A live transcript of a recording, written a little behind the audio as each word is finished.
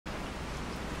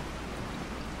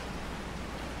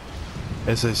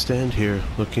As I stand here,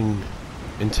 looking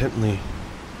intently,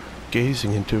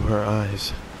 gazing into her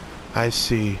eyes, I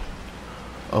see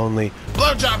only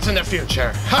blowjobs in the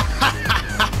future!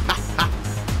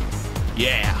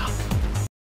 Yeah!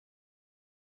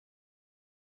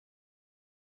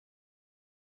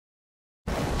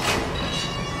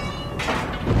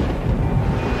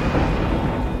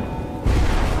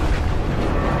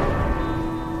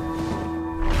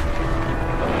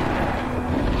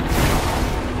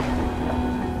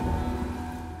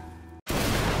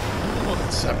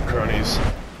 What's up, cronies?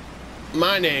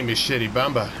 My name is Schiddy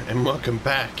Bumba, and welcome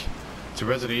back to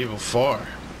Resident Evil 4.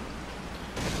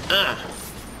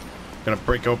 Gonna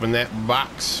break open that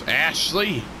box.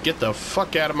 Ashley, get the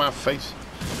fuck out of my face.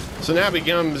 So now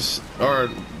begins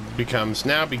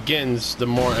the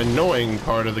more annoying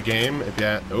part of the game. If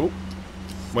you oh,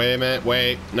 wait a minute,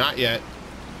 wait, not yet.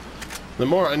 The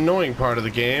more annoying part of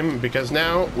the game, because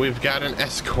now we've got an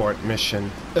escort mission.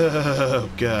 Oh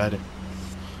god.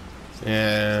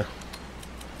 Yeah.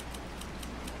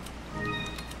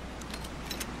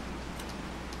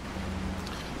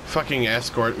 Fucking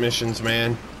escort missions,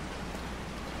 man.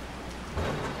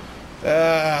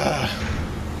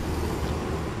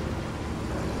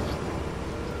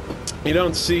 You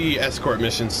don't see escort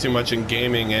missions too much in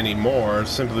gaming anymore,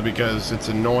 simply because it's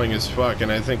annoying as fuck,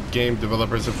 and I think game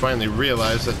developers have finally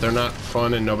realized that they're not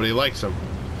fun and nobody likes them.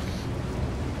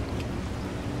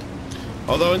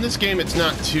 Although in this game it's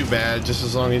not too bad, just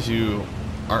as long as you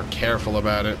are careful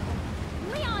about it.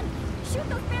 Leon, shoot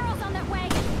those barrels on that way.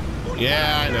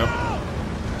 Yeah, I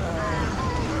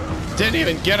know. Didn't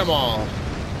even get them all.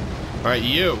 Alright,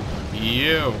 you.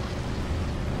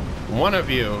 One of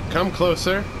you, come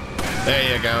closer.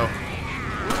 There you go.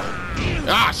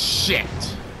 Ah, shit!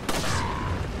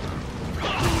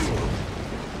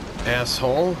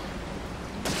 Asshole.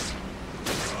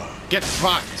 Get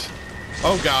fucked.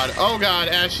 Oh god,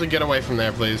 Ashley, get away from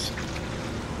there, please.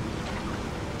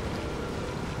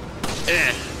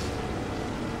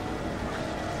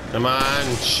 Come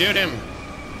on, shoot him.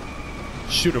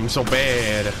 Shoot him so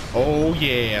bad. Oh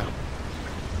yeah.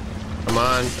 Come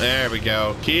on, there we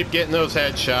go. Keep getting those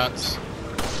headshots.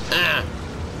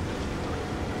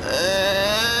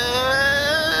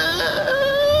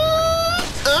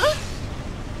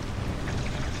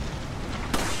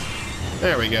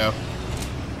 There we go.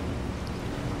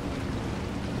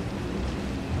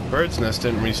 Bird's nest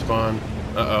didn't respawn.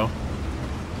 Uh-oh.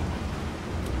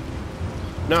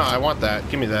 No, I want that.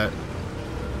 Give me that.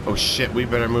 Oh shit, we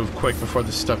better move quick before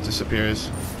this stuff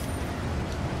disappears.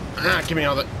 Give me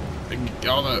all the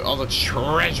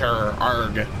treasure,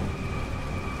 arg.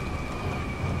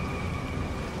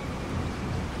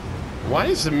 Why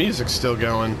is the music still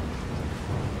going?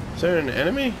 Is there an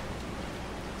enemy?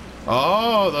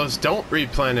 Oh, those don't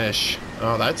replenish.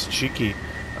 Oh, that's cheeky.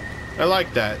 I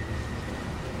like that.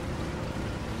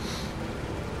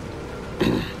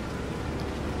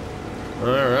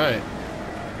 Alright.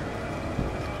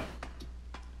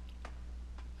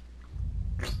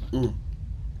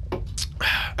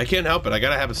 I can't help it. I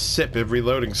gotta have a sip every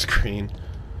loading screen.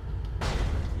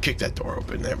 Kick that door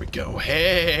open. There we go.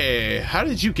 Hey, how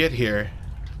did you get here?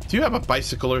 Do you have a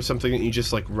bicycle or something that you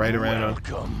just like ride around on?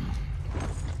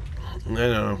 I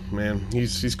know, man.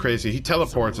 He's crazy. He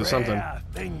teleports or something.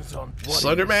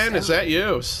 Slenderman, is that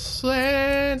you?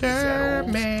 Slenderman.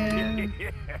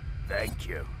 Thank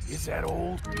you. Is that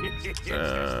old? Thank you.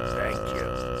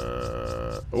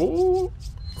 Oh.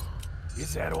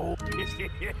 Is that old?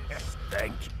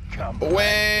 Thank you. Come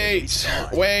wait,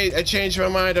 I changed my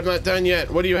mind. I'm not done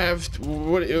yet. What do you have?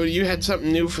 What you had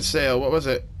something new for sale? What was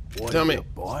it? Tell me.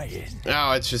 Buying?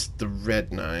 Oh, it's just the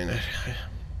Red 9.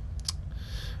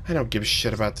 I don't give a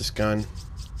shit about this gun.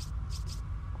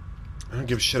 I don't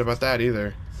give a shit about that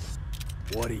either.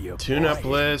 What are you Tune-up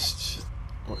list.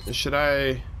 Should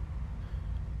I?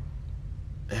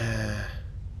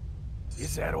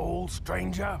 Is that old,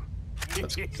 stranger?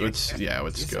 Let's go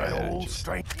ahead. And just,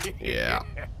 yeah.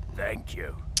 Thank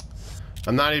you.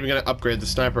 I'm not even gonna upgrade the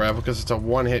sniper rifle because it's a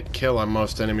one-hit kill on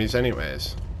most enemies,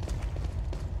 anyways.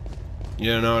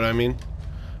 You know what I mean?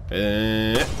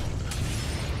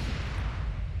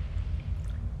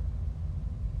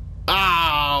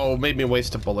 Ow! Made me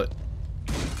waste a bullet.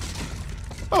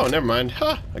 Oh, never mind.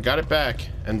 Huh, I got it back.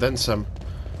 And then some.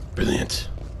 Brilliant.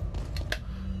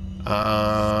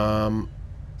 Oh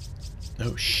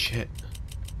shit.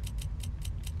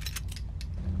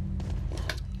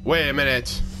 Wait a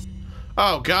minute.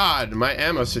 Oh god, my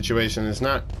ammo situation is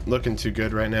not looking too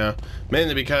good right now.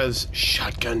 Mainly because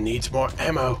shotgun needs more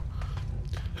ammo.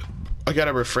 I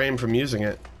gotta refrain from using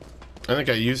it. I think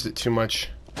I used it too much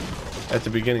at the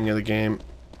beginning of the game.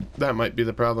 That might be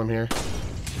the problem here.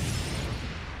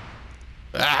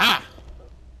 Aha!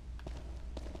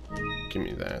 Give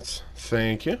me that.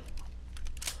 Thank you.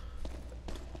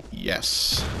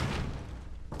 Yes.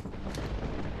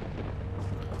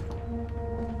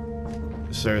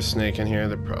 Is there a snake in here?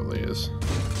 There probably is.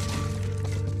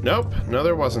 Nope. No,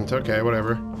 there wasn't. Okay,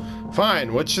 whatever.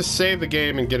 Fine. Let's just save the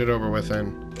game and get it over with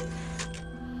then.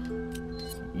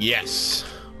 Yes.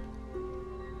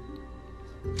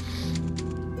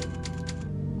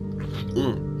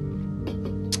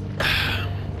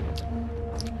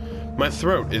 My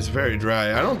throat is very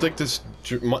dry. I don't think this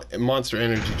Monster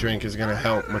Energy drink is gonna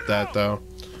help with that, though.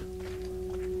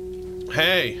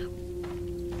 Hey!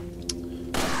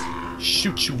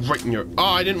 Shoot you right in your... Oh,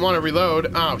 I didn't want to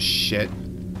reload. Oh, shit.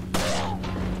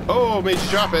 Oh, made you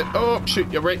drop it. Oh,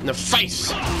 shoot you right in the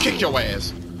face. Kick your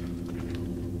ass.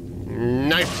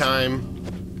 Knife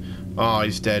time. Oh,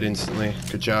 he's dead instantly.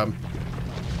 Good job.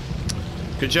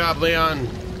 Good job, Leon.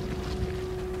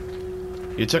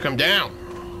 You took him down.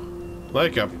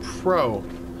 Like a pro.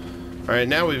 Alright,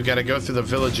 now we've got to go through the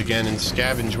village again and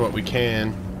scavenge what we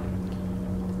can.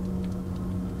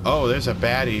 Oh, there's a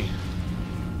baddie.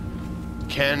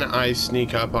 Can I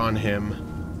sneak up on him?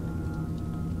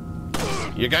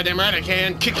 You goddamn right I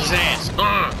can. Kick his ass.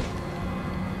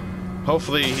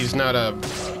 Hopefully he's not a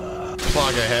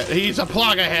plug ahead. He's a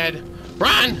plug ahead.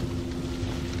 Run!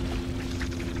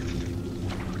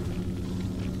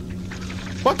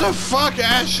 What the fuck,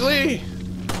 Ashley?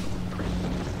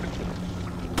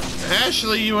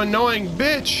 Ashley, you annoying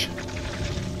bitch.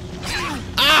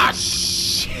 Ah,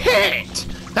 shit!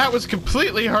 That was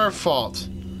completely her fault.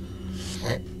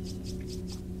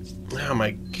 Oh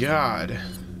my god.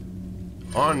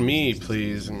 On me,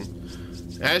 please. And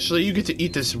Ashley, you get to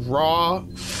eat this raw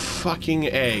fucking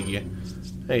egg.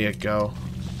 There you go.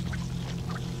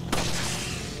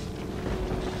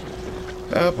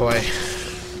 Oh boy.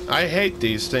 I hate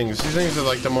these things. These things are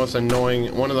like the most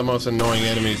annoying, one of the most annoying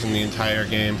enemies in the entire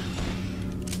game.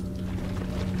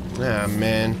 Ah,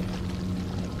 man.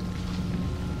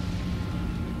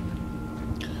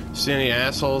 See any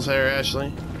assholes there,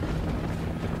 Ashley?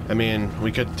 I mean,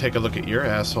 we could take a look at your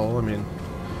asshole. I mean,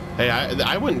 hey,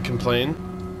 I wouldn't complain.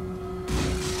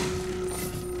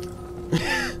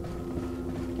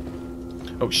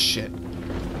 Oh, shit.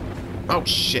 Oh,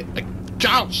 shit.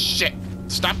 Oh, shit.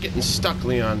 Stop getting stuck,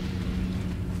 Leon.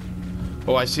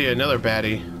 Oh, I see another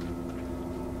baddie.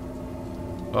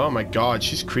 Oh, my God.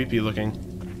 She's creepy looking.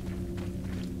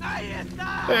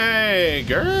 Hey,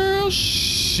 girl.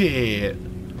 Shit.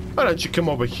 Why don't you come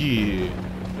over here?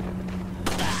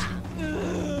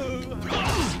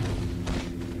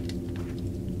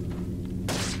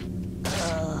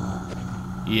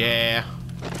 Yeah.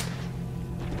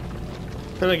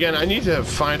 And again, I need to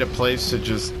find a place to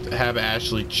just have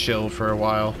Ashley chill for a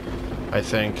while, I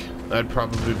think. That'd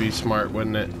probably be smart,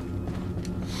 wouldn't it?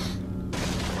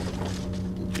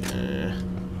 Yeah.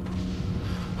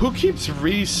 Who keeps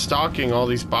restocking all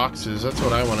these boxes? That's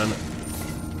what I want to know.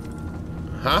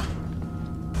 Huh?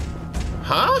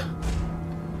 Huh?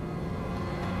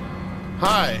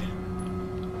 Hi.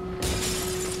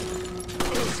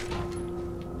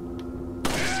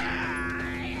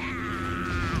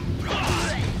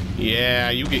 Yeah,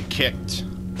 you get kicked.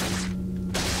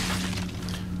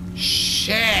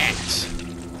 Shit!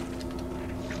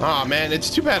 Aw, man, it's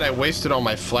too bad I wasted all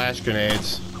my flash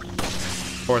grenades.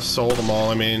 Or sold them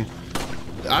all, I mean.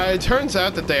 It turns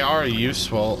out that they are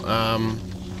useful.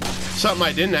 Something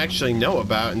I didn't actually know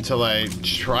about until I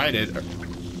tried it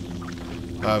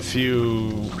a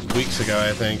few weeks ago,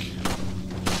 I think.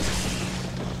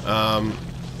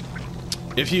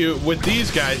 If you, with these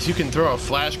guys, you can throw a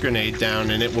flash grenade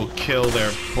down and it will kill their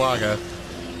plaga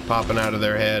popping out of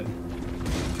their head.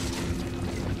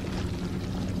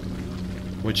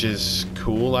 Which is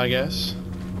cool, I guess.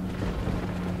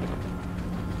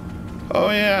 Oh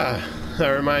yeah, that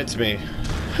reminds me.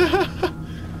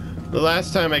 The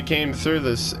last time I came through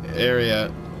this area,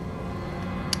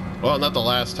 well, not the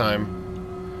last time.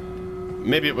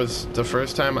 Maybe it was the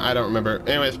first time, I don't remember.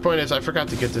 Anyways, point is, I forgot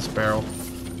to get this barrel.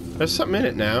 There's something in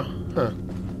it now. Huh.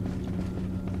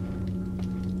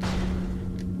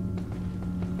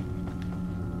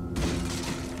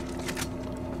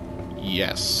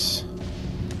 Yes.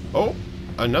 Oh,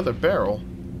 another barrel.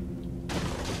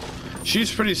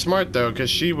 She's pretty smart though, because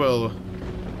she will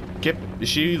get,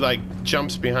 she like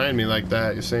jumps behind me like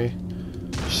that, you see?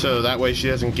 So that way she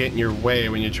doesn't get in your way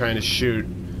when you're trying to shoot.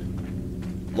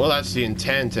 Well, that's the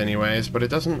intent anyways, but it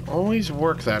doesn't always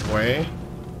work that way.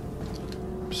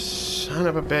 Son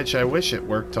of a bitch, I wish it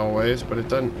worked always, but it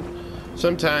doesn't.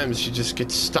 Sometimes you just get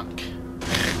stuck.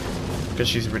 Because Because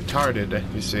she's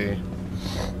retarded, you see.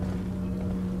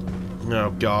 Oh,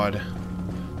 God.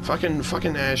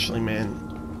 Fucking Ashley, man.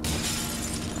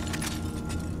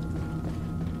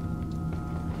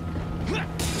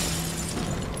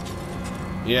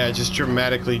 Yeah, just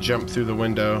dramatically jump through the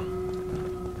window.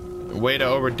 Way to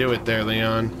overdo it there,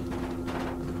 Leon.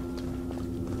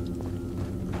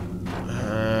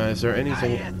 Is there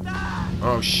anything...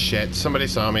 Oh, shit. Somebody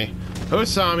saw me. Who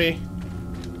saw me?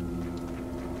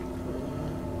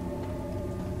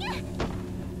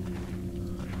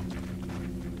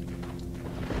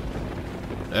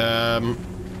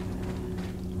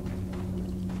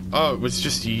 Oh, it was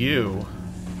just you.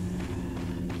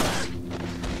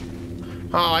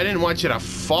 Oh, I didn't want you to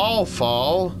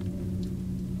fall.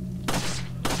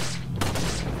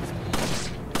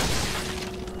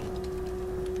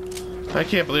 I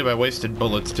can't believe I wasted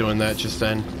bullets doing that just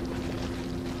then.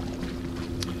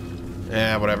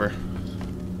 Yeah, whatever.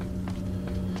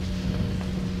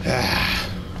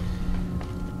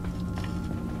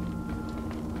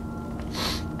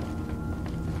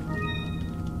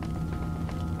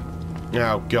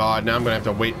 Oh, God, now I'm gonna have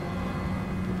to wait.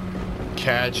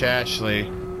 Catch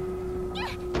Ashley.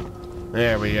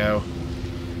 There we go.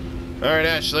 Alright,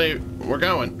 Ashley, we're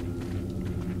going.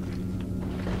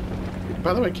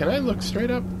 By the way, can I look straight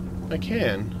up? I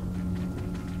can.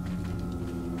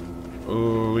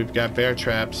 Ooh, we've got bear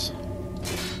traps.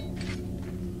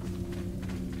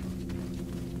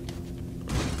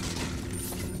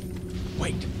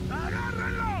 Wait.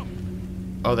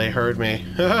 Oh, they heard me.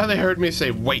 They heard me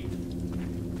say, wait.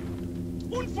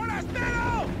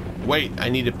 Wait, I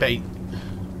need a bait.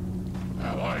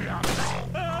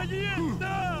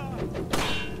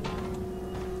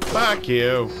 Fuck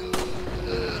you.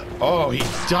 Oh, he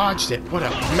dodged it. What a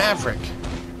maverick.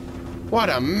 What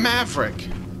a maverick.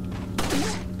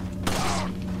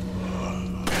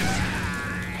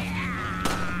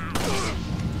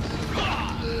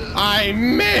 I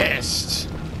missed.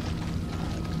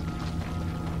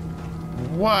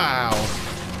 Wow.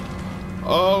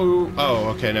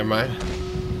 Oh, okay, never mind.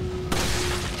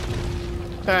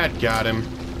 That got him.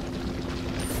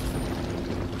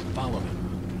 Follow me.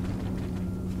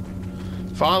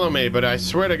 Follow me, but I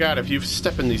swear to God, if you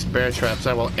step in these bear traps,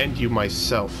 I will end you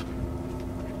myself.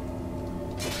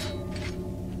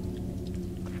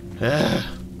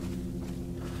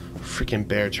 Freaking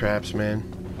bear traps, man.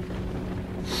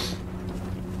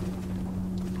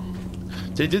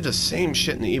 They did the same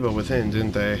shit in the Evil Within,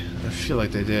 didn't they? I feel like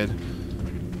they did.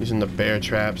 Using the bear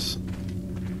traps.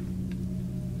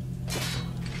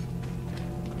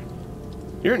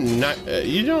 You're not.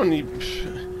 You don't need.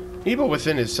 Evil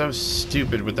Within is so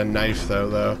stupid with the knife,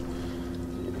 though.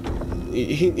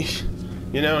 He,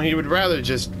 you know, he would rather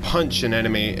just punch an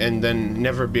enemy and then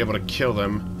never be able to kill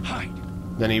them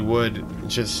than he would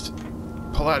just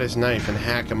pull out his knife and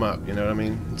hack him up. You know what I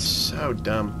mean? It's so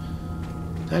dumb.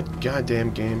 That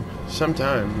goddamn game.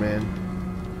 Sometimes, man.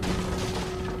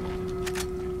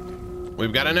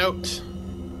 We've got a note.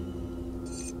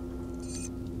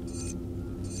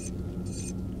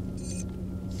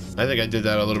 I think I did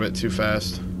that a little bit too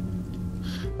fast.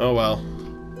 Oh well.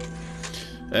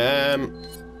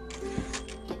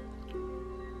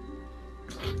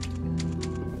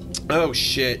 Oh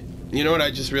shit. You know what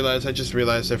I just realized? I just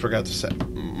realized I forgot to set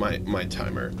my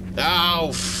timer.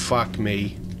 Oh, fuck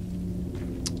me.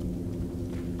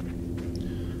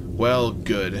 Well,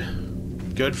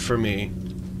 good. Good for me.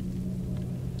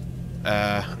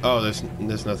 Oh,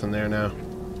 there's nothing there now.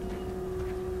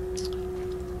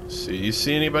 See, you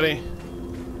see anybody?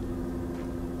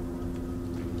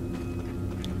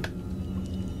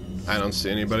 I don't see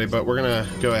anybody, but we're gonna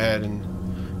go ahead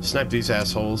and snipe these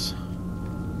assholes.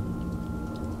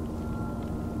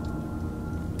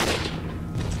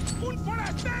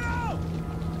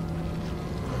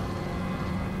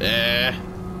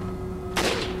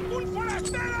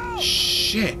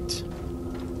 Shit.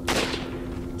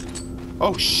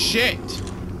 Oh shit.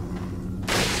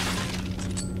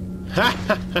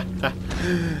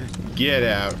 Get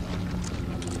out.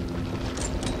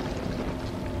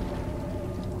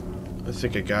 I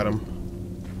think I got him.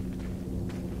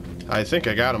 I think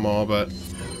I got them all, but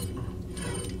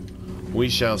we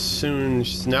shall soon.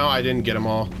 No, I didn't get them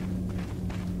all.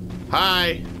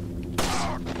 Hi.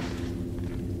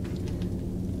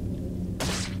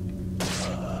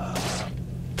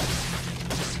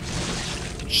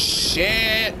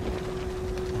 Shit.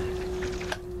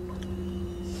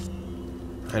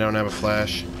 I don't have a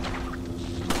flash.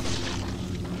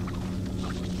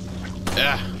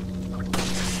 Ah.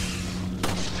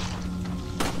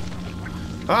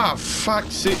 Ah, fuck.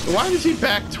 See, why does he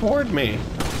back toward me?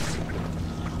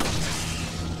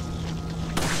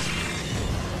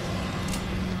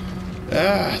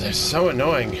 Ah, they're so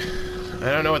annoying.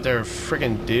 I don't know what their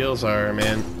friggin' deals are,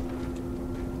 man.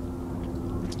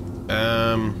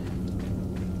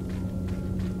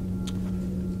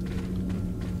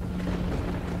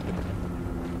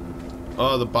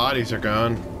 Oh, the bodies are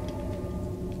gone.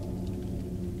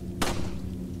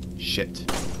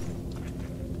 Shit.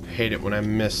 Hate it when I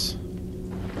miss.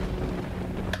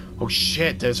 Oh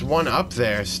shit, there's one up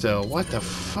there still. What the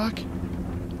fuck?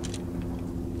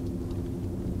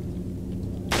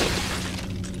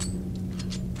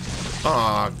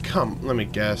 Aw, come, let me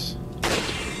guess.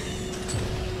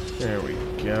 There we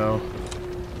go.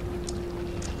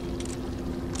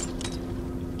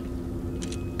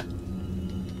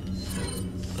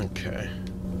 Okay.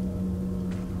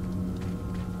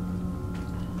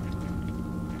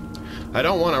 I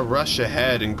don't want to rush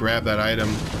ahead and grab that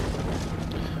item,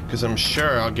 because I'm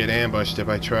sure I'll get ambushed if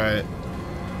I try it.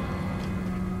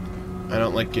 I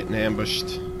don't like getting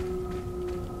ambushed.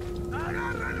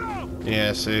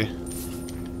 Yeah, see?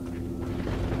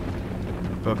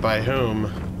 But by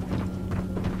whom?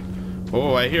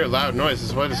 Oh, I hear loud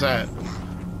noises. What is that?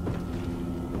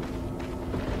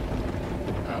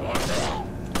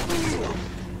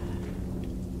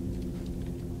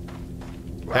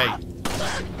 Hey.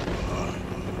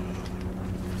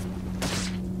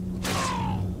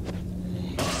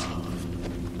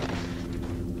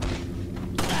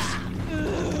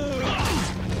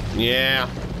 Yeah.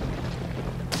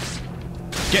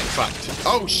 Get fucked.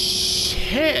 Oh,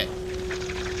 shit.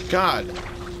 God.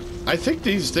 I think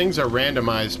these things are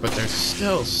randomized, but they're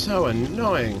still so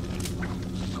annoying.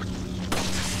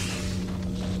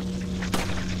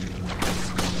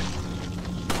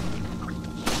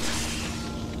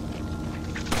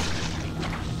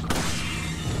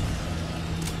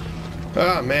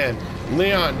 Oh, man.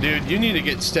 Leon, dude, you need to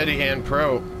get Steady Hand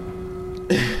Pro.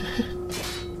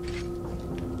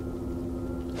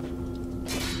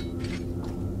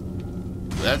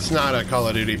 That's not a Call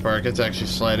of Duty perk. It's actually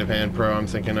Sleight of Hand Pro I'm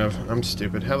thinking of. I'm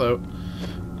stupid. Hello.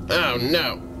 Oh,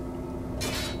 no.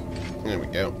 There we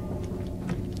go.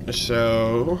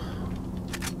 So...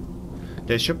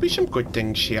 there should be some good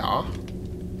things here.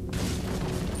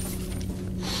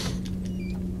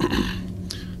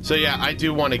 So yeah, I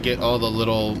do want to get all the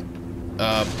little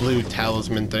blue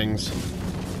talisman things.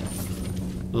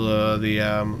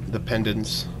 The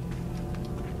pendants.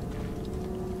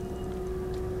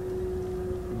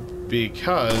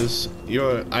 Because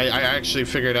I actually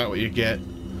figured out what you get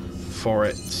for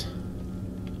it.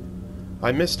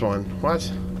 I missed one. What?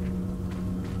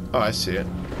 Oh, I see it.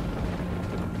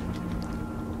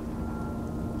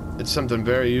 It's something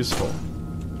very useful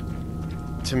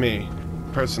to me,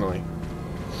 personally.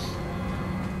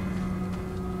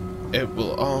 It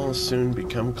will all soon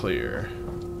become clear.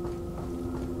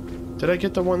 Did I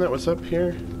get the one that was up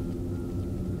here?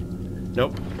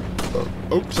 Nope. Oh,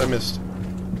 oops, I missed.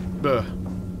 Ugh.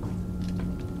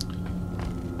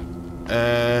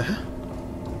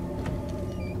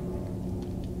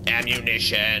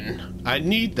 Ammunition. I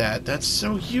need that. That's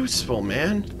so useful,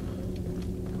 man.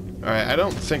 Alright, I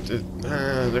don't think that...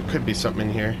 there could be something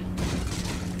in here.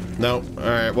 Nope.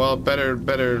 Alright, well,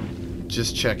 better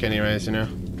just check anyways, you know?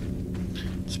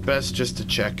 It's best just to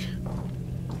check.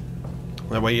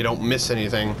 That way you don't miss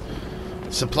anything.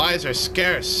 Supplies are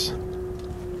scarce.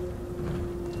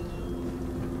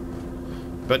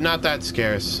 But not that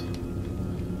scarce.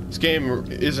 This game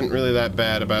isn't really that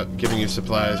bad about giving you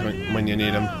supplies when you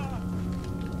need them.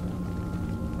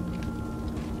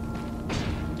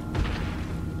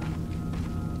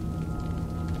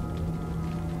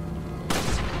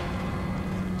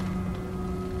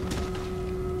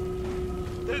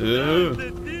 Ooh.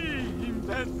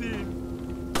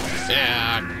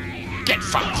 Yeah, get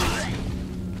fucked.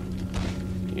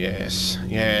 Yes,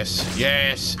 yes,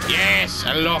 yes, yes,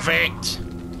 I love it.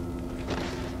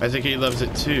 I think he loves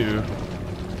it too.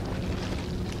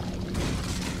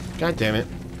 God damn it.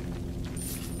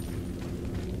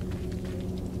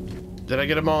 Did I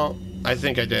get them all? I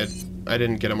think I did. I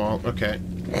didn't get them all. Okay.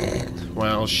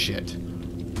 Well, shit.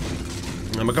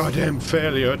 I'm a goddamn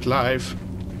failure at life.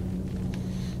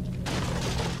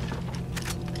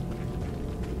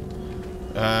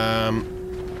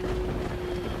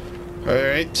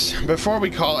 Alright. Before we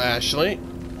call Ashley...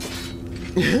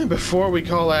 Before we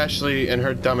call Ashley and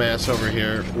her dumbass over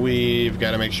here, we've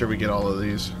got to make sure we get all of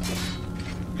these.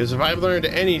 Because if I've learned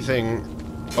anything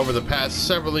over the past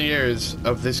several years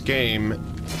of this game,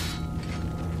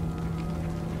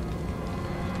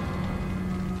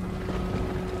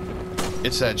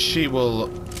 it's that she will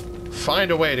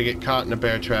find a way to get caught in a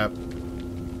bear trap.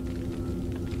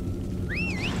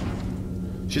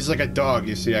 She's like a dog,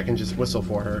 you see. I can just whistle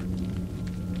for her.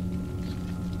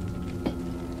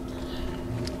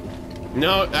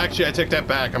 No, actually, I take that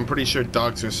back. I'm pretty sure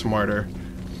dogs are smarter.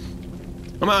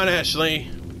 Come on, Ashley.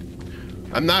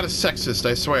 I'm not a sexist,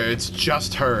 I swear. It's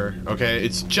just her, okay?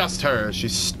 It's just her.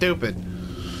 She's stupid.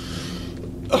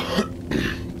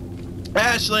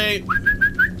 Ashley!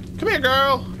 Come here,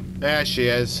 girl! There she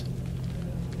is.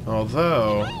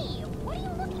 Although... Hey, what are you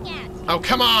looking at? Oh,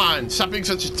 come on! Stop being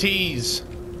such a tease.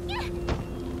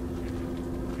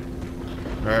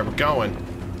 Alright, we're going.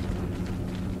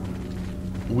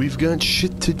 We've got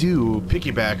shit to do.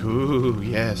 Piggyback. Ooh,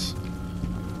 yes.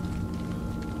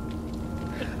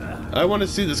 I want to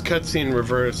see this cutscene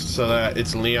reversed so that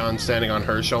it's Leon standing on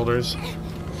her shoulders.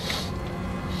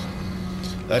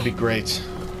 That'd be great.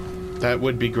 That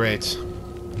would be great. I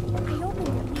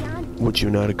opened it, Leon. Would you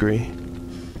not agree?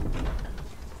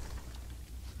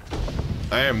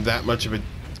 I am that much of an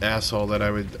asshole that I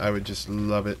would just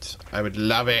love it. I would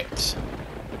love it.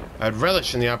 I'd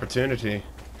relish in the opportunity.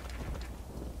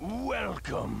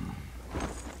 Welcome.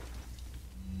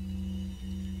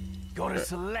 Got a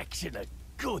selection of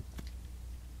good.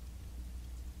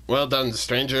 Well done,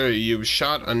 stranger. You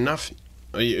shot enough.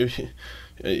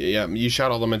 Yeah, you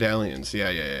shot all the medallions.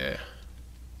 Yeah.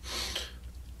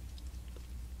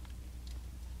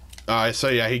 So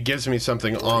yeah, he gives me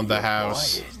something on the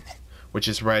house, which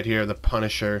is right here, the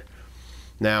Punisher.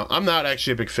 Now, I'm not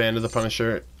actually a big fan of the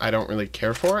Punisher. I don't really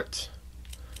care for it.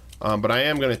 But I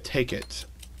am going to take it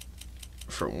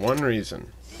for one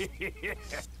reason.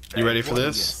 You ready for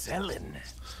this?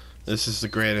 This is the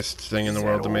greatest thing in the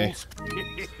world to me.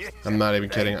 I'm not even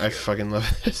kidding. I fucking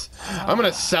love this. I'm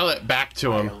going to sell it back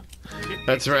to him.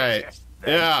 That's right.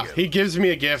 Yeah, he gives me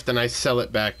a gift and I sell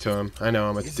it back to him. I know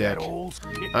I'm a dick.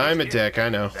 I'm a dick, I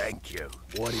know. Thank you.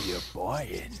 What are you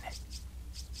buying?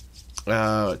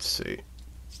 Let's see.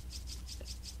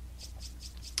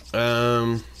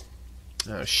 Oh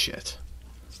shit.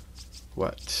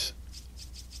 What?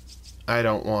 I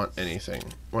don't want anything.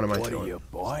 What am I doing? What are you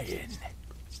buying?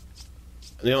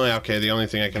 The only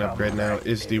thing I can upgrade now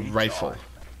is the rifle.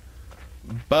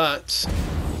 But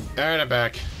alright, I'm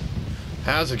back.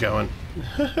 How's it going?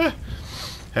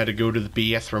 Had to go to the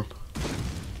bathroom.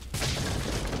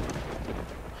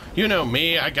 You know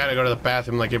me, I gotta go to the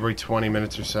bathroom like every 20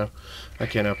 minutes or so. I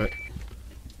can't help it.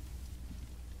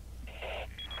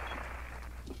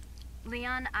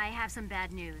 Leon, I have some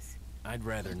bad news. I'd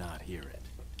rather not hear it.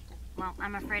 Well,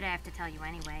 I'm afraid I have to tell you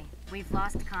anyway. We've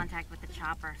lost contact with the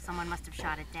chopper. Someone must have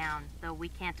shot it down, though we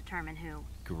can't determine who.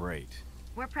 Great.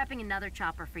 We're prepping another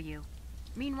chopper for you.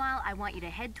 Meanwhile, I want you to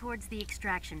head towards the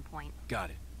extraction point.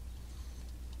 Got it.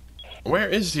 Where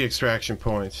is the extraction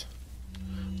point?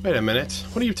 Wait a minute.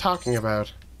 What are you talking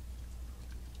about?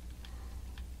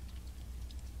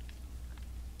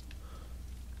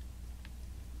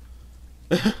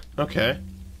 Okay.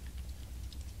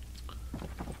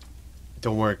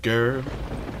 Don't worry, girl.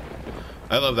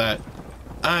 I love that.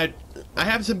 I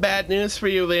have some bad news for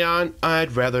you, Leon.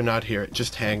 I'd rather not hear it.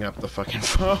 Just hang up the fucking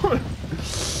phone.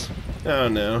 Oh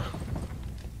no.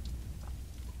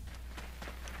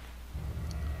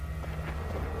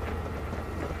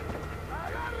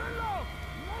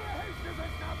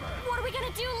 What are we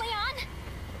gonna do, Leon?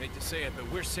 Hate to say it,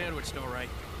 but we're sandwiched all right.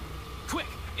 Quick,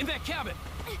 in that cabin!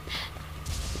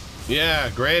 Yeah,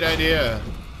 great idea.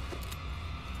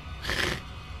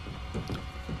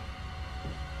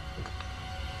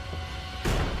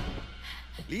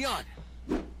 Leon!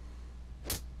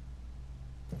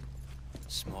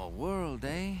 Small world,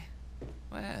 eh?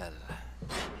 Well,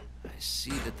 I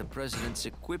see that the president's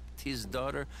equipped his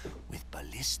daughter with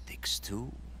ballistics,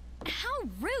 too. How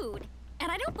rude!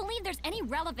 And I don't believe there's any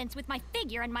relevance with my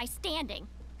figure and my standing.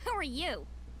 Who are you?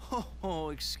 Oh,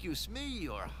 excuse me,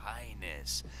 Your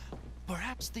Highness.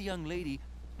 Perhaps the young lady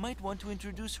might want to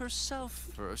introduce herself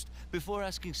first before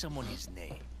asking someone his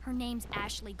name. Her name's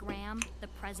Ashley Graham, the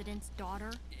president's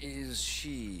daughter. Is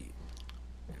she...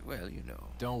 well, you know.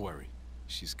 Don't worry.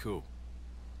 She's cool.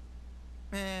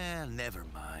 Never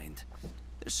mind.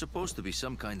 There's supposed to be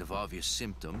some kind of obvious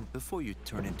symptom before you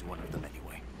turn into one of them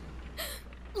anyway.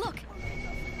 Look!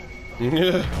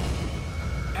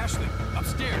 Ashley,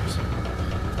 upstairs!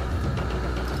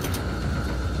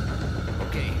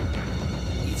 Okay,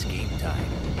 it's game time.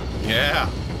 Yeah.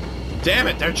 Damn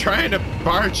it, they're trying to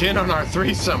barge in on our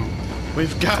threesome.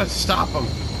 We've got to stop them.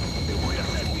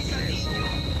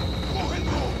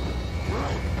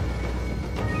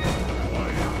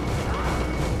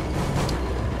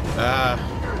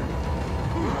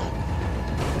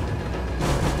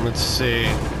 Let's see.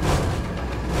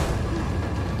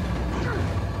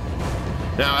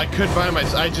 Now, I could buy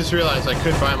I just realized I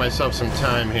could buy myself some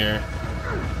time here.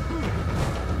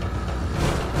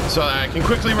 So that I can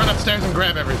quickly run upstairs and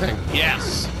grab everything.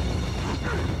 Yes!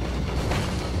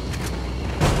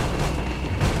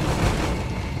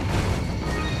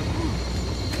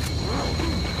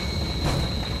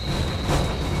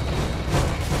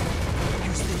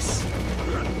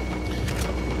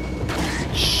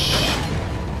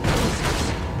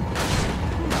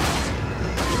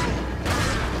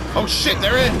 Oh shit,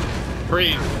 they're in!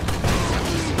 Breathe.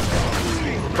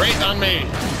 Breathe on me!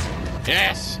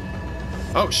 Yes!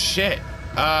 Oh shit.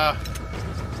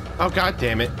 Oh god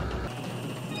damn it.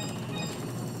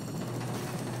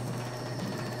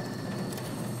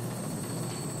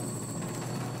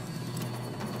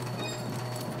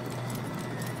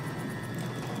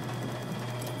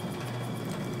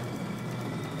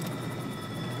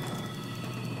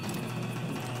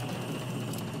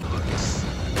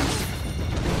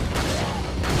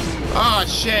 Oh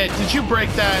shit, did you break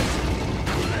that?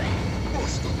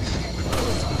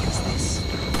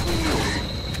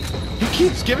 He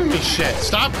keeps giving me shit.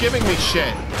 Stop giving me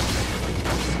shit.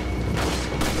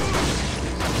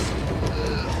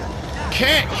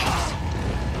 Kick!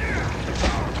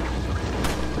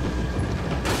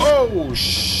 Oh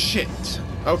shit.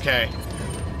 Okay.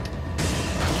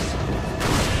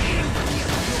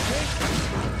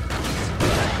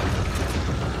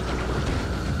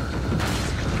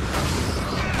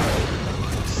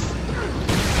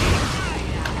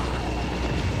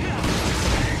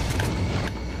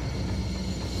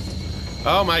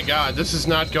 Oh my god, this is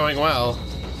not going well.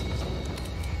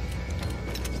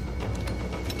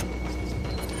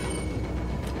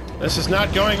 This is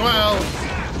not going well.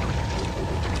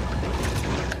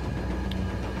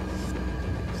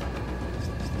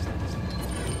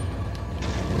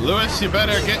 Lewis, you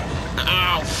better get...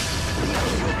 Ow!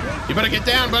 You better get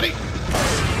down, buddy!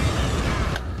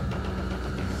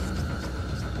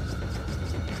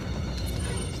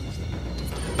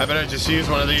 I better just use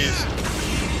one of these.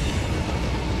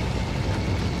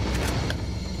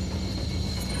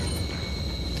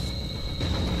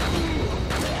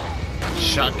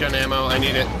 Shotgun ammo, I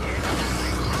need it.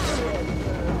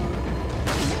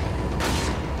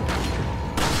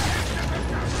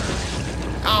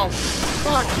 Oh,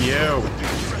 fuck you.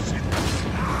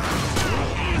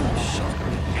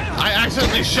 I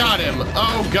accidentally shot him.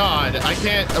 Oh god, I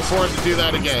can't afford to do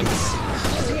that again.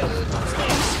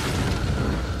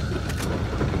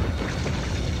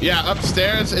 Yeah,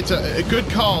 upstairs, it's a good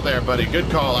call there, buddy. Good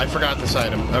call. I forgot this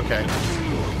item. Okay.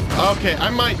 Okay, I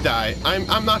might die.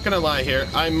 I'm not gonna lie here.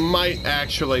 I might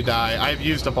actually die. I've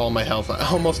used up all my health,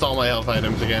 almost all my health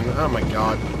items again. Oh my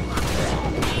god.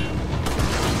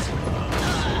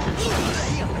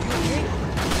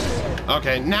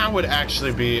 Okay, now would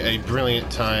actually be a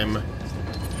brilliant time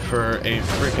for a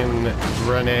freaking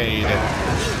grenade.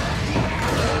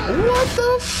 What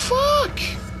the fuck?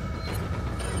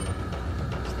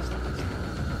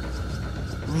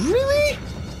 Really?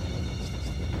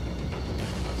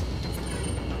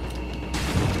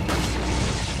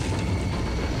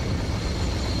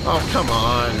 Oh, come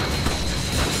on.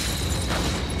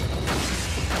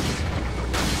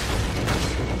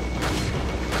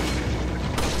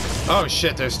 Oh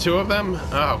shit, there's two of them?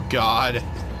 Oh god.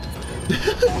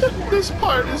 This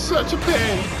part is such a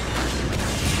pain.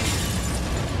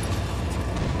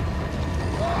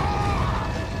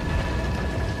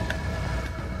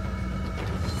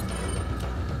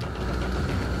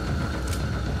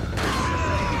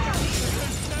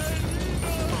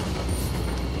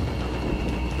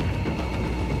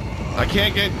 I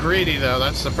can't get greedy though,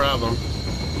 that's the problem.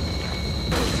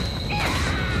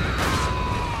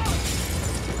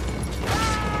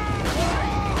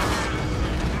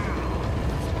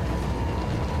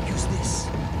 Use this.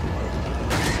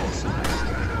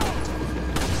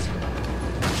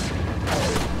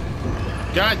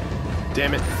 God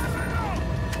damn it.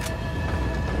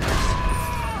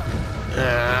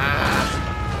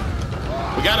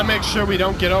 We gotta make sure we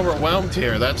don't get overwhelmed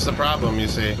here, that's the problem, you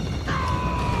see.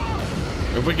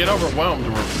 If we get overwhelmed,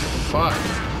 we're fucked.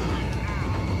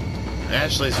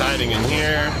 Ashley's hiding in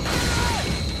here.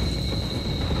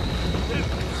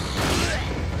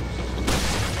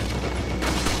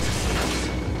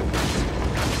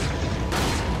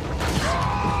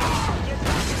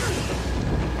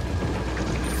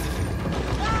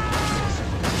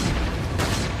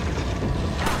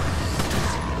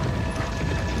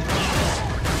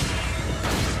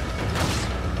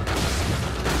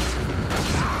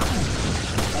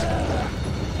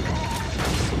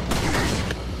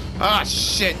 Ah,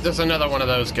 shit, there's another one of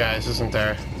those guys, isn't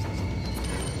there?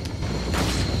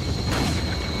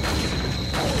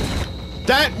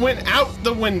 That went out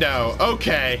the window.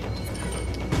 Okay.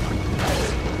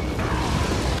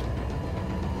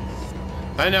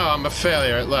 I know, I'm a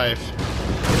failure at life.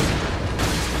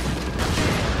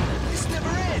 This never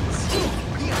ends.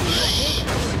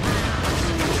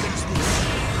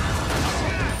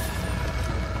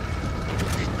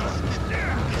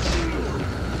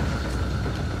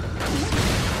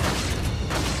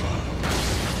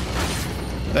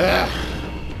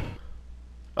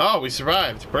 Oh, we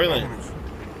survived. Brilliant.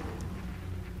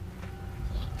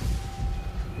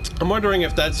 I'm wondering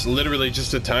if that's literally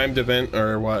just a timed event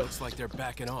or what. Looks like they're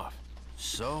backing off.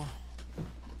 So,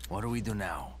 what do we do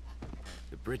now?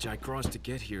 The bridge I crossed to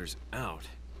get here's out.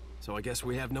 So I guess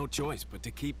we have no choice but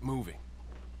to keep moving.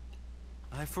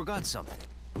 I forgot something.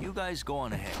 You guys go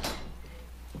on ahead.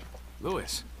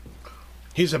 Lewis.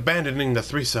 He's abandoning the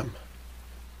threesome.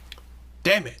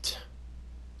 Damn it.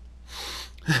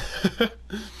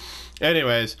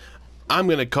 Anyways, I'm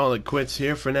gonna call it quits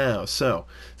here for now. So,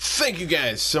 thank you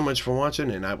guys so much for watching,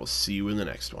 and I will see you in the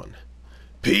next one.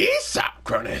 Peace out,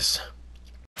 cronies.